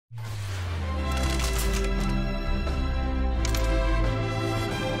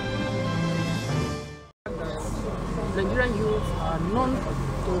are known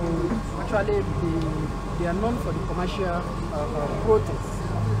they are known for the commercial protests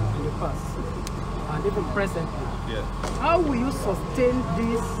in the past and even presently. Yeah. How will you sustain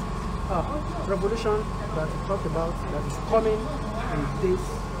this revolution that you talked about that is coming in this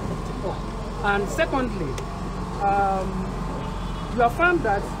epoch? And secondly, you have found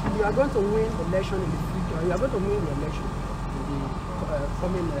that you are going to win election in the future. You are going to win the election in the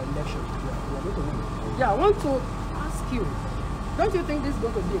coming election. You are going to win. Yeah, I want to ask you, don't you think this is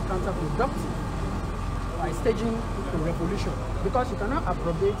going to be a counterproductive by staging a revolution? Because you cannot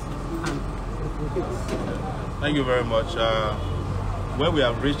approbate and reprobate. Thank you very much. Where we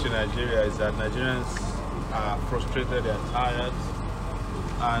have reached in Nigeria is that Nigerians are frustrated, they are tired,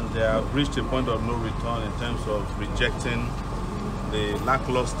 and they have reached a point of no return in terms of rejecting the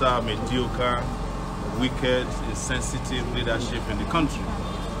lackluster, mediocre, wicked, insensitive leadership in the country.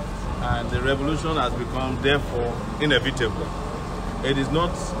 And the revolution has become, therefore, inevitable. It is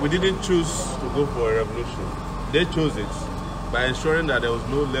not, we didn't choose to go for a revolution. They chose it by ensuring that there was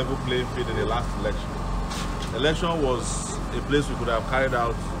no level playing field in the last election. The election was a place we could have carried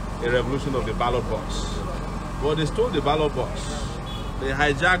out a revolution of the ballot box. But they stole the ballot box. They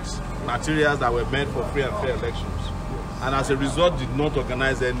hijacked materials that were meant for free and fair elections. And as a result, did not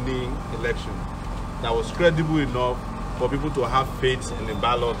organize any election that was credible enough for people to have faith in the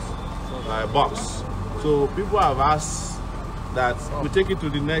ballot box. So people have asked that we take it to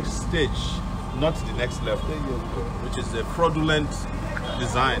the next stage, not the next level, which is a fraudulent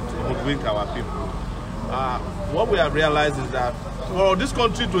design to hoodwink our people. What we have realized is that for this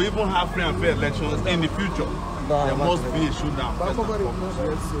country to even have free and fair elections in the future, there must be a showdown.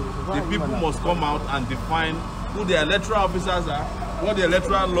 The people must come out and define who the electoral officers are, what the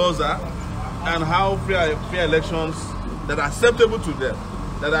electoral laws are, and how fair elections that are acceptable to them,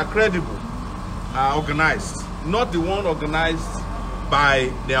 that are credible, are organized. Not the one organized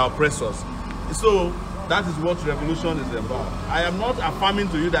by their oppressors. So that is what revolution is about. I am not affirming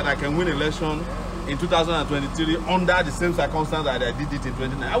to you that I can win election in 2023 under the same circumstance that I did it in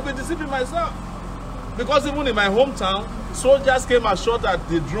 2019. I will be deceiving myself. Because even in my hometown, soldiers came and shot at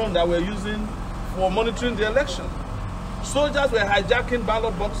the drone that we're using for monitoring the election. Soldiers were hijacking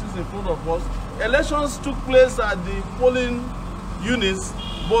ballot boxes in front of us. Elections took place at the polling units,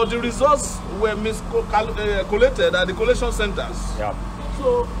 but the results were collated at the collation centers. Yep.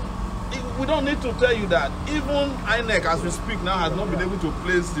 So we don't need to tell you that. Even INEC, as we speak now, has not been able to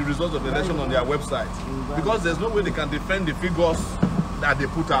place the results of the election on their website because there's no way they can defend the figures that they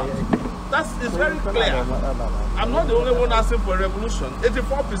put out. It's very clear. I'm not the only one asking for a revolution.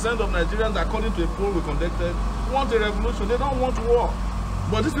 84% of Nigerians, according to a poll we conducted, want a revolution. They don't want war.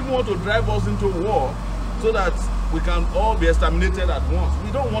 But these people want to drive us into war so that we can all be exterminated at once.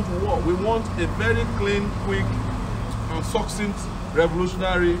 We don't want war. We want a very clean, quick, and succinct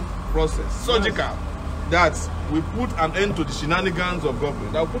revolutionary process, surgical, that we put an end to the shenanigans of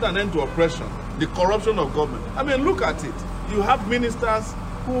government, that will put an end to oppression, the corruption of government. I mean, look at it. You have ministers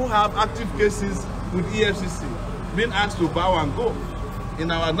who have active cases with EFCC being asked to bow and go in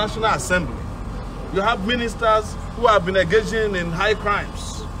our National Assembly. You have ministers who have been engaging in high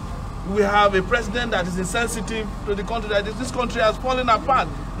crimes. We have a president that is insensitive to the country, that this country has fallen apart.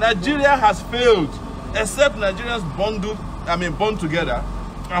 Nigeria has failed, except Nigerians bond together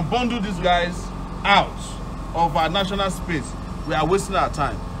and bundle these guys out of our national space. We are wasting our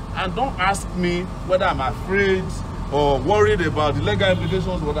time. And don't ask me whether I'm afraid or worried about the legal implications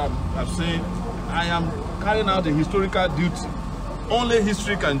of what I'm saying. I am carrying out a historical duty. Only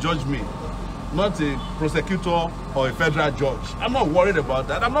history can judge me, not a prosecutor or a federal judge. I'm not worried about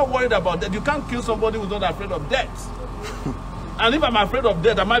that. I'm not worried about that. You can't kill somebody who's not afraid of death. And if I'm afraid of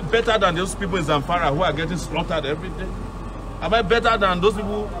death, am I better than those people in Zamfara who are getting slaughtered every day? Am I better than those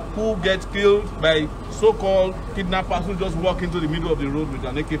people who get killed by so-called kidnappers who just walk into the middle of the road with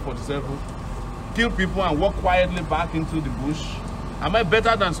an AK-47, kill people and walk quietly back into the bush? Am I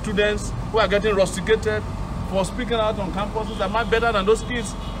better than students who are getting rusticated for speaking out on campuses? Am I better than those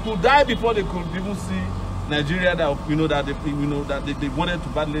kids who died before they could even see Nigeria that they wanted to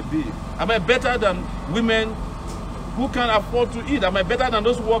badly be? Am I better than women who can afford to eat? Am I better than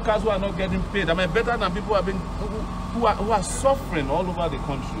those workers who are not getting paid? Am I better than people who are suffering all over the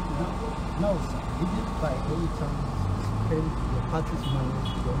country? No, sir. Did you by any chance spend your party's money to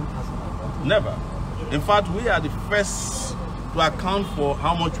your own personal advantage? Never. In fact, we are the first to account for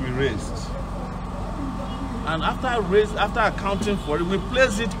how much we raised. And after accounting for it, we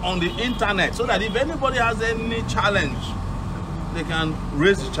place it on the internet so that if anybody has any challenge, they can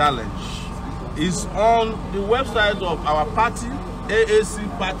raise the challenge. It's on the website of our party,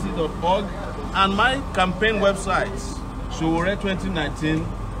 aacparty.org, and my campaign website,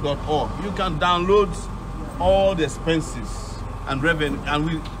 Sowore2019.org. You can download all the expenses and revenue, and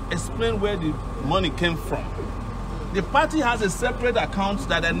we explain where the money came from. The party has a separate account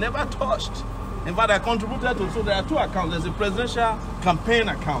that I never touched. In fact, I contributed to, so there are two accounts. There's a presidential campaign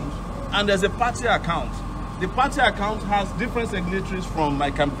account and there's a party account. The party account has different signatories from my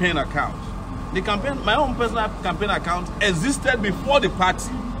campaign account. The campaign, my own personal campaign account existed before the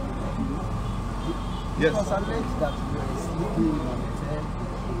party. Yes.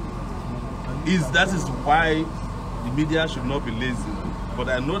 That is why the media should not be lazy. But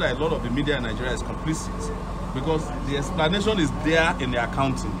I know that a lot of the media in Nigeria is complicit because the explanation is there in the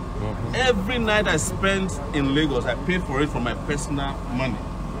accounting. Every night I spend in Lagos, I pay for it from my personal money.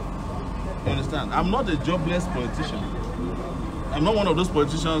 You understand? I'm not a jobless politician. I'm not one of those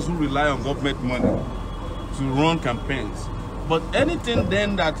politicians who rely on government money to run campaigns. But anything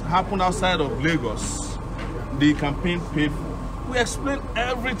then that happened outside of Lagos, the campaign paid for. We explain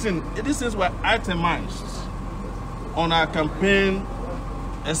everything. These things were itemized on our campaign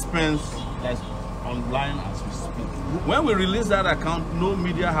expense that's online as we speak. When we released that account, no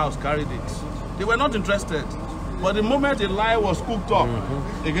media house carried it. They were not interested. But the moment a lie was cooked up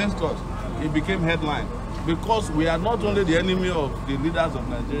against us, it became headline. Because we are not only the enemy of the leaders of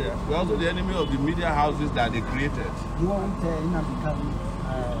Nigeria, we are also the enemy of the media houses that they created. You want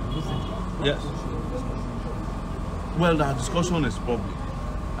recently? Yes. Well, the discussion is public.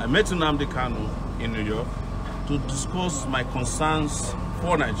 I met Nnamdi Kanu in New York to discuss my concerns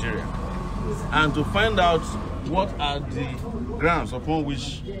for Nigeria and to find out what are the grounds upon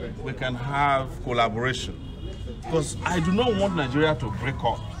which we can have collaboration. Because I do not want Nigeria to break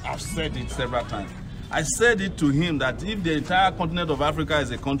up. I've said it several times. I said it to him that if the entire continent of Africa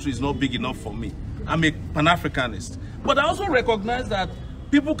as a country is not big enough for me, I'm a Pan-Africanist. But I also recognize that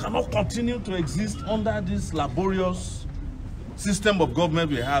people cannot continue to exist under this laborious system of government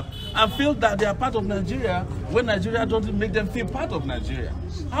we have and feel that they are part of Nigeria when Nigeria doesn't make them feel part of Nigeria.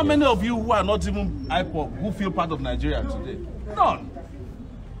 How many of you who are not even IPOP who feel part of Nigeria today? None.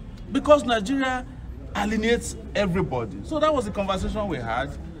 Because Nigeria alienates everybody. So that was the conversation we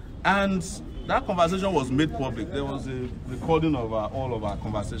had, and that conversation was made public. There was a recording of all of our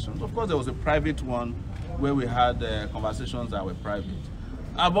conversations. Of course, there was a private one where we had conversations that were private.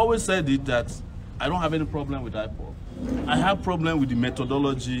 I've always said it that I don't have any problem with IPOP. I have problem with the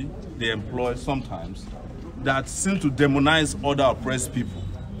methodology they employ sometimes that seem to demonize other oppressed people.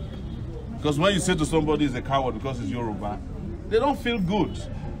 Because when you say to somebody is a coward because he's Yoruba, they don't feel good.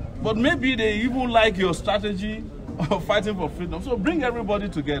 But maybe they even like your strategy of fighting for freedom. So bring everybody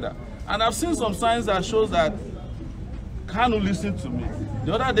together. And I've seen some signs that shows that Kanu listened to me.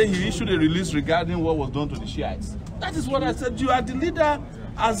 The other day he issued a release regarding what was done to the Shiites. That is what I said. You are the leader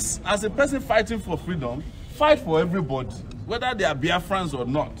as a person fighting for freedom. Fight for everybody, whether they are Biafrans or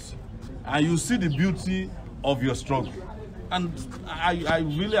not. And you see the beauty of your struggle. And I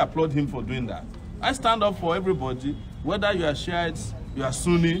really applaud him for doing that. I stand up for everybody, whether you are Shiites, you are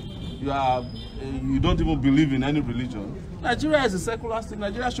Sunni, you don't even believe in any religion. Nigeria is a secular state.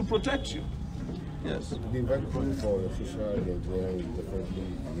 Nigeria should protect you. Yes. The investment for official Nigeria is definitely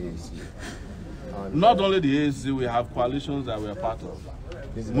the AAC. Not only the AAC, we have coalitions that we are part of.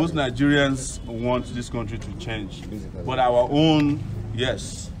 Most Nigerians want this country to change, but our own,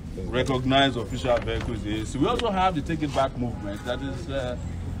 yes, recognized official vehicles, the AAC. We also have the Take It Back movement that is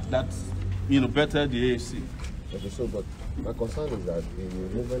better the AAC. Okay, so but my concern is that a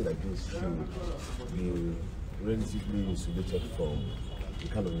movement like this should be relatively insulated from the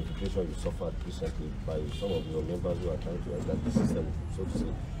kind of infiltration you suffered recently by some of your members who are trying to hijack the system, so to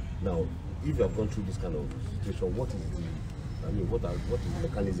say. Now, if you have gone through this kind of situation, what is the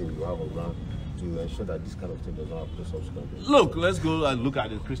mechanism you have on ground to ensure that this kind of thing does not happen subsequently? Look, let's go and look at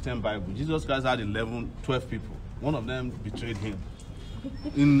the Christian Bible. Jesus Christ had 12 people. One of them betrayed him.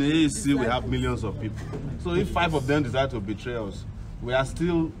 In the AAC, we have millions of people. So if 5 of them decide to betray us, we are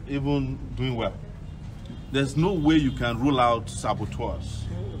still even doing well. There's no way you can rule out saboteurs,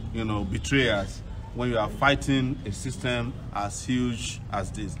 betrayers, when you are fighting a system as huge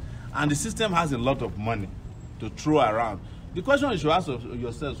as this. And the system has a lot of money to throw around. The question you should ask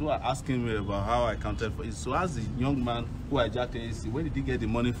yourselves who are asking me about how I counted for is to ask the young man who hijacked AAC, where did he get the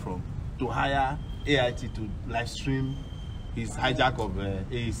money from to hire AIT to live stream his hijack of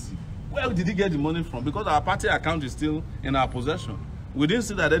AAC? Where did he get the money from? Because our party account is still in our possession. We didn't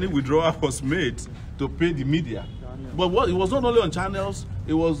see that any withdrawal was made to pay the media. But it was not only on channels,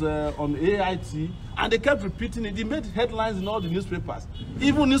 it was on AIT, and they kept repeating it. They made headlines in all the newspapers.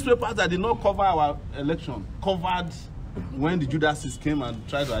 Even newspapers that did not cover our election covered when the Judases came and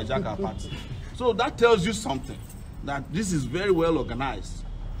tried to hijack our party. So that tells you something. that this is very well organized.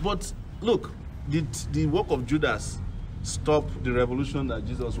 But look, did the work of Judas stop the revolution that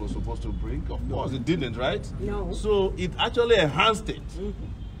Jesus was supposed to bring? Of course it didn't, right? No. So it actually enhanced it.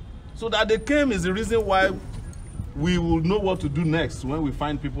 So that they came is the reason why we will know what to do next when we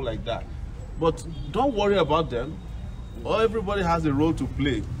find people like that. But don't worry about them. Everybody has a role to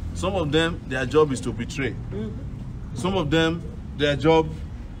play. Some of them, their job is to betray. Some of them, their job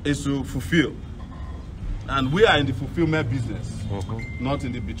is to fulfill. And we are in the fulfillment business, not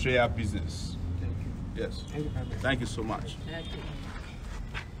in the betrayal business. Yes. Thank you so much.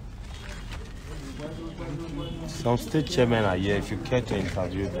 Some state chairmen are here. If you care to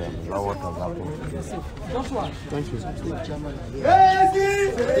interview them about what has happened. Thank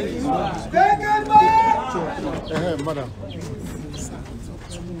you. Madam.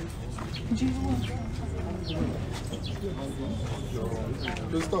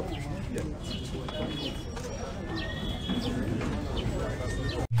 Stop.